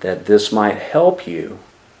that this might help you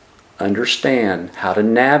understand how to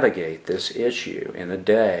navigate this issue in a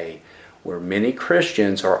day where many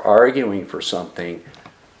Christians are arguing for something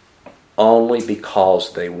only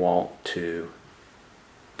because they want to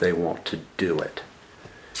do it.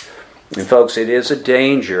 And folks, it is a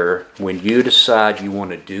danger when you decide you want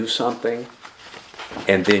to do something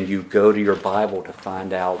and then you go to your Bible to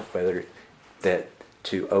find out whether that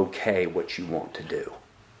to okay what you want to do.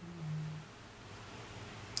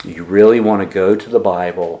 You really want to go to the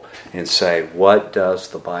Bible and say, what does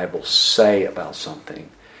the Bible say about something?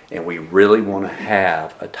 And we really want to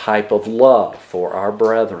have a type of love for our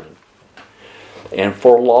brethren and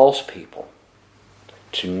for lost people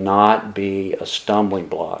to not be a stumbling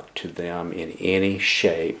block to them in any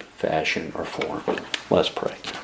shape, fashion, or form. Let's pray.